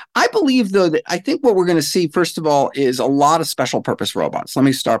there. I believe, though, that I think what we're going to see, first of all, is a lot of special purpose robots. Let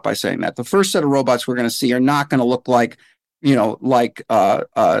me start by saying that the first set of robots we're going to see are not going to look like C3PO.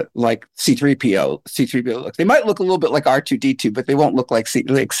 C3PO looks. They might look a little bit like R2-D2, but they won't look like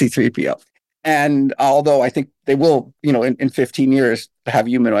C3PO. And although I think they will, in 15 years have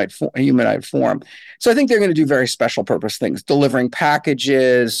humanoid form. So I think they're going to do very special purpose things, delivering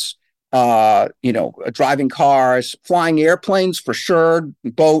packages, driving cars, flying airplanes for sure,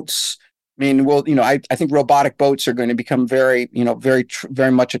 boats. I mean, I think robotic boats are going to become very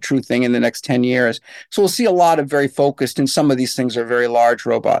much a true thing in the next 10 years. So we'll see a lot of very focused, and some of these things are very large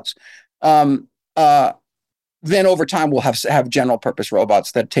robots. Then over time, we'll have general purpose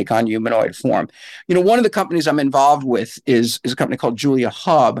robots that take on humanoid form. One of the companies I'm involved with is a company called Julia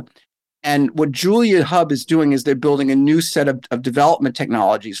Hub. And what Julia Hub is doing is they're building a new set of development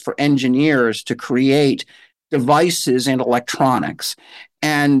technologies for engineers to create devices and electronics.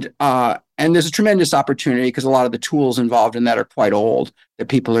 And there's a tremendous opportunity because a lot of the tools involved in that are quite old that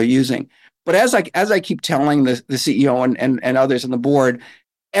people are using. But as I keep telling the CEO and others on the board,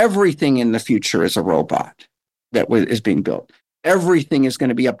 everything in the future is a robot that is being built. Everything is going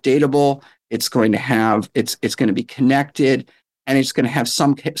to be updatable. It's going to be connected, and it's going to have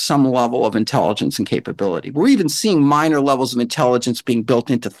some level of intelligence and capability. We're even seeing minor levels of intelligence being built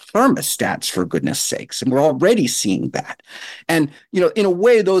into thermostats, for goodness sakes, and we're already seeing that. And in a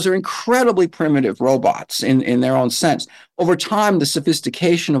way, those are incredibly primitive robots in their own sense. Over time, the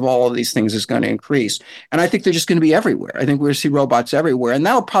sophistication of all of these things is going to increase, and I think they're just going to be everywhere. I think we're going to see robots everywhere, and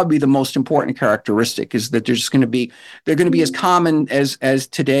that'll probably be the most important characteristic: is that they're going to be as common as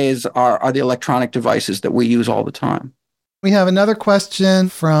today as are the electronic devices that we use all the time. We have another question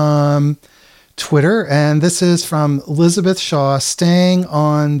from Twitter, and this is from Elizabeth Shaw, staying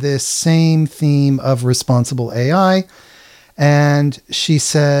on this same theme of responsible AI. And she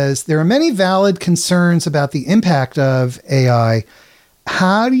says, there are many valid concerns about the impact of AI.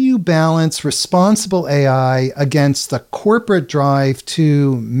 How do you balance responsible AI against the corporate drive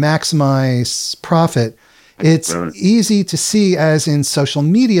to maximize profit? It's easy to see, as in social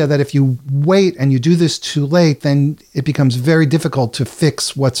media, that if you wait and you do this too late, then it becomes very difficult to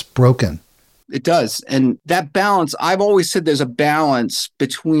fix what's broken. It does. And that balance, I've always said there's a balance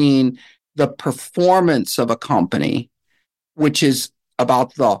between the performance of a company, which is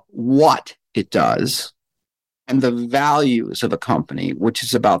about the what it does, and the values of a company, which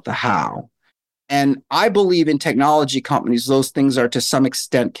is about the how. And I believe in technology companies, those things are to some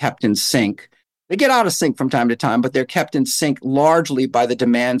extent kept in sync. They get out of sync from time to time, but they're kept in sync largely by the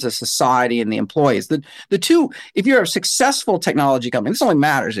demands of society and the employees. The two, if you're a successful technology company, this only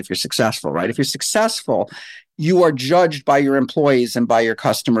matters if you're successful, right? If you're successful, you are judged by your employees and by your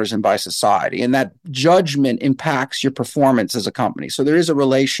customers and by society. And that judgment impacts your performance as a company. So there is a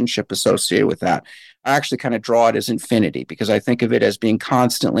relationship associated with that. I actually kind of draw it as infinity because I think of it as being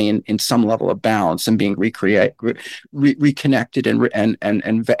constantly in some level of balance and being reconnected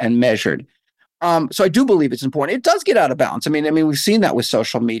and measured. So I do believe it's important. It does get out of balance. I mean, we've seen that with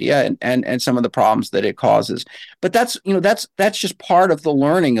social media and some of the problems that it causes. But that's just part of the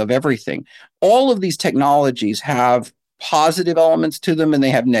learning of everything. All of these technologies have positive elements to them, and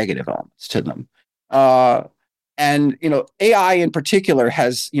they have negative elements to them. And AI in particular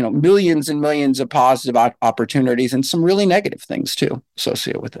has millions and millions of positive opportunities and some really negative things too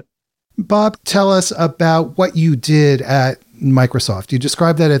associated with it. Bob, tell us about what you did at Microsoft? You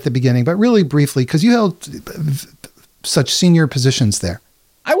described that at the beginning, but really briefly, because you held such senior positions there.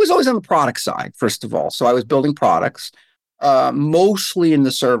 I was always on the product side, first of all. So I was building products, mostly in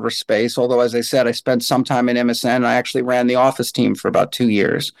the server space. Although, as I said, I spent some time in MSN. I actually ran the Office team for about 2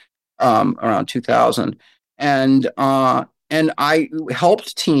 years, around 2000, and I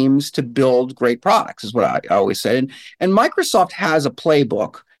helped teams to build great products, is what I always said. And Microsoft has a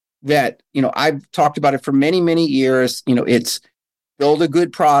playbook that I've talked about it for many, many years. It's build a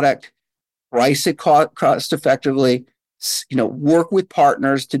good product, price it cost effectively, work with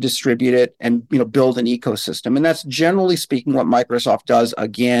partners to distribute it, and build an ecosystem. And that's generally speaking what Microsoft does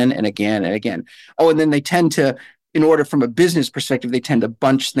again and again and again. Oh, and then they tend to, in order from a business perspective, they tend to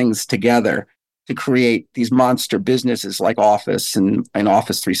bunch things together to create these monster businesses like Office and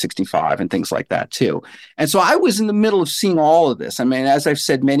Office 365 and things like that too. And so I was in the middle of seeing all of this. I mean, as I've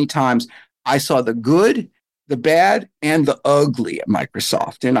said many times, I saw the good, the bad, and the ugly at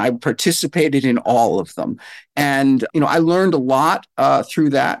Microsoft, and I participated in all of them. And I learned a lot through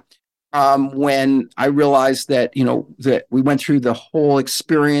that. When I realized that that we went through the whole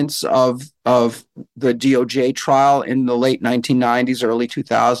experience of the DOJ trial in the late 1990s, early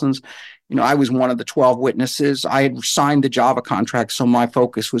 2000s. I was one of the 12 witnesses. I had signed the Java contract, so my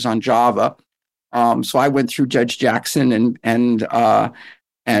focus was on Java. So I went through Judge Jackson and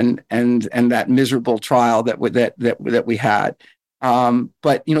that miserable trial that we had.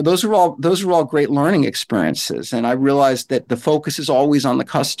 But those are all great learning experiences. And I realized that the focus is always on the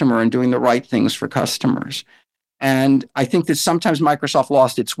customer and doing the right things for customers. And I think that sometimes Microsoft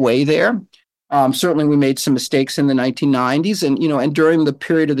lost its way there. Certainly, we made some mistakes in the 1990s, and during the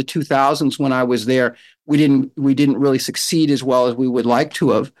period of the 2000s when I was there, we didn't really succeed as well as we would like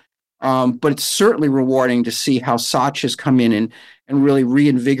to have. But it's certainly rewarding to see how Satya's come in and really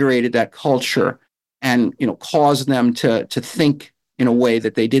reinvigorated that culture, and caused them to think in a way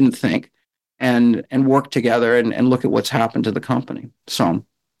that they didn't think, and work together and look at what's happened to the company. So,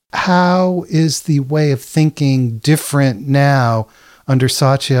 how is the way of thinking different now under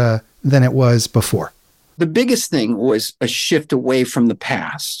Satya than it was before? The biggest thing was a shift away from the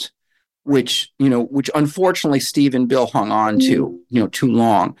past, which unfortunately Steve and Bill hung on to, too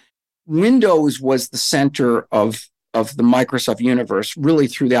long. Windows was the center of the Microsoft universe really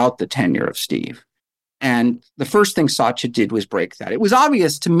throughout the tenure of Steve. And the first thing Satya did was break that. It was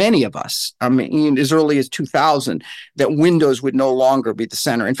obvious to many of us, I mean, as early as 2000, that Windows would no longer be the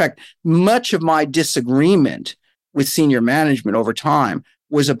center. In fact, much of my disagreement with senior management over time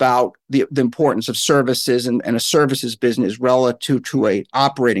was about the importance of services and a services business relative to a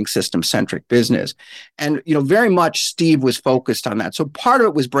operating system centric business. And, very much Steve was focused on that. So part of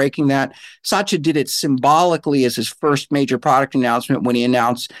it was breaking that. Satya did it symbolically as his first major product announcement when he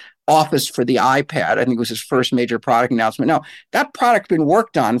announced Office for the iPad. I think it was his first major product announcement. Now, that product had been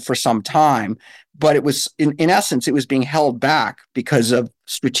worked on for some time, but it was, in essence, it was being held back because of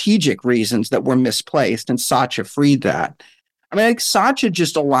strategic reasons that were misplaced, and Satya freed that. I mean, I think Satya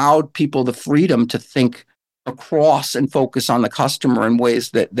just allowed people the freedom to think across and focus on the customer in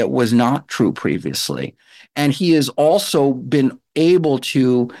ways that was not true previously. And he has also been able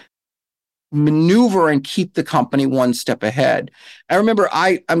to maneuver and keep the company one step ahead. I remember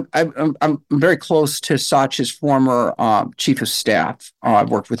I'm very close to Satya's former chief of staff. I've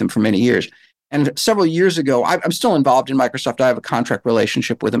worked with him for many years. And several years ago, I'm still involved in Microsoft. I have a contract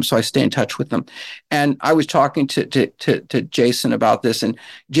relationship with them, so I stay in touch with them. And I was talking to Jason about this, and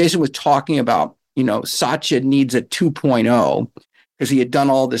Jason was talking about, Satya needs a 2.0 because he had done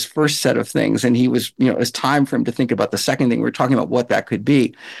all this first set of things, and he was, it was time for him to think about the second thing. We were talking about what that could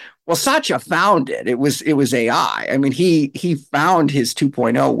be. Well, Satya found it. It was AI. I mean, he found his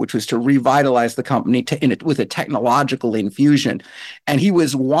 2.0, which was to revitalize the company with a technological infusion, and he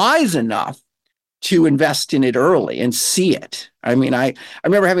was wise enough to invest in it early and see it. I mean, I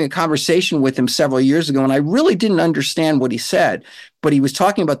remember having a conversation with him several years ago, and I really didn't understand what he said, but he was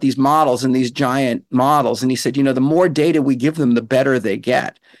talking about these models and these giant models. And he said, the more data we give them, the better they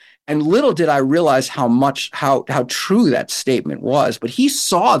get. And little did I realize how true that statement was, but he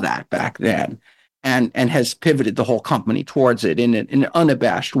saw that back then and has pivoted the whole company towards it in an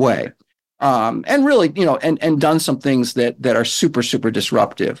unabashed way. And really, and done some things that are super, super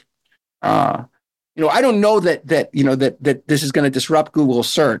disruptive. I don't know that this is going to disrupt Google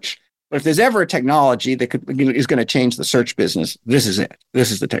search, but if there's ever a technology that is going to change the search business, this is it. This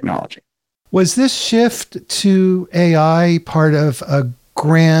is the technology. Was this shift to AI part of a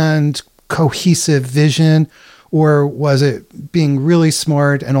grand, cohesive vision, or was it being really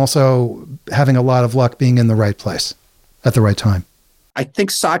smart and also having a lot of luck being in the right place at the right time? I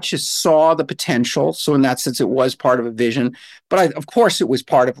think Satya saw the potential. So in that sense, it was part of a vision. But of course, it was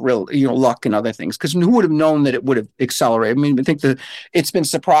part of real, luck and other things. Because who would have known that it would have accelerated? I mean, I think that it's been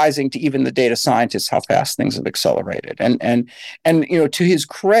surprising to even the data scientists how fast things have accelerated. And to his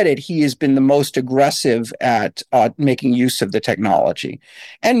credit, he has been the most aggressive at making use of the technology.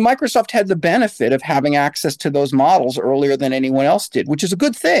 And Microsoft had the benefit of having access to those models earlier than anyone else did, which is a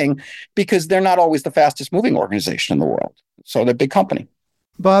good thing because they're not always the fastest moving organization in the world. So they're a big company.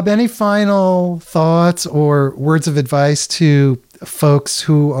 Bob, any final thoughts or words of advice to folks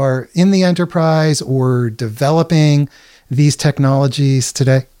who are in the enterprise or developing these technologies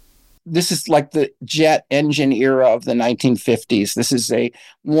today? This is like the jet engine era of the 1950s. This is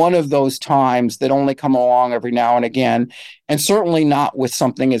one of those times that only come along every now and again, and certainly not with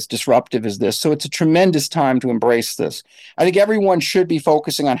something as disruptive as this. So it's a tremendous time to embrace this. I think everyone should be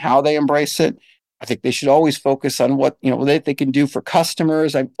focusing on how they embrace it. I think they should always focus on what they can do for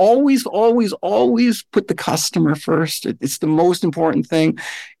customers. I've always put the customer first. It's the most important thing.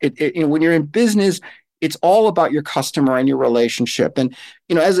 When you're in business, it's all about your customer and your relationship. And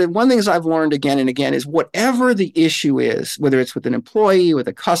one of the things I've learned again and again is whatever the issue is, whether it's with an employee, with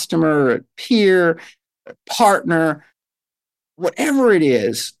a customer, a peer, a partner, whatever it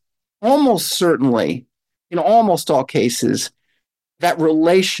is, almost certainly, in almost all cases, that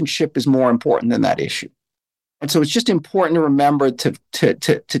relationship is more important than that issue. And so it's just important to remember to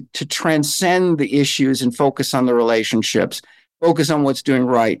transcend the issues and focus on the relationships, focus on what's doing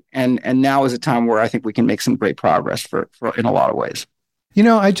right. And now is a time where I think we can make some great progress for in a lot of ways.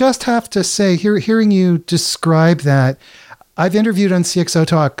 I just have to say, hearing you describe that, I've interviewed on CXO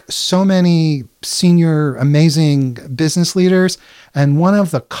Talk so many senior, amazing business leaders, and one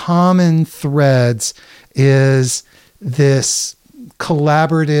of the common threads is this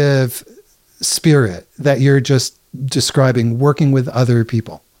collaborative spirit that you're just describing, working with other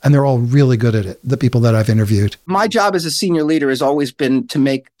people. And they're all really good at it, the people that I've interviewed. My job as a senior leader has always been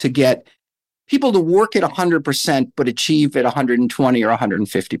to get people to work at 100%, but achieve at 120 or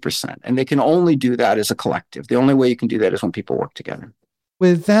 150%. And they can only do that as a collective. The only way you can do that is when people work together.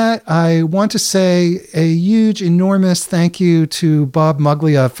 With that, I want to say a huge, enormous thank you to Bob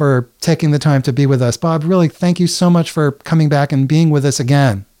Muglia for taking the time to be with us. Bob, really, thank you so much for coming back and being with us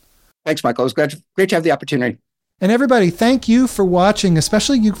again. Thanks, Michael. It was great to have the opportunity. And everybody, thank you for watching,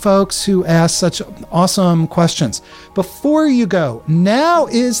 especially you folks who asked such awesome questions. Before you go, now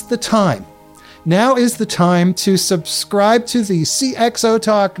is the time. Now is the time to subscribe to the CXO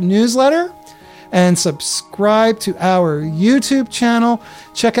Talk newsletter and subscribe to our YouTube channel.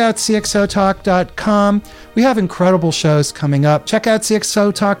 Check out cxotalk.com. We have incredible shows coming up. Check out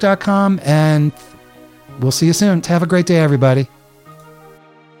cxotalk.com, and we'll see you soon. Have a great day, everybody.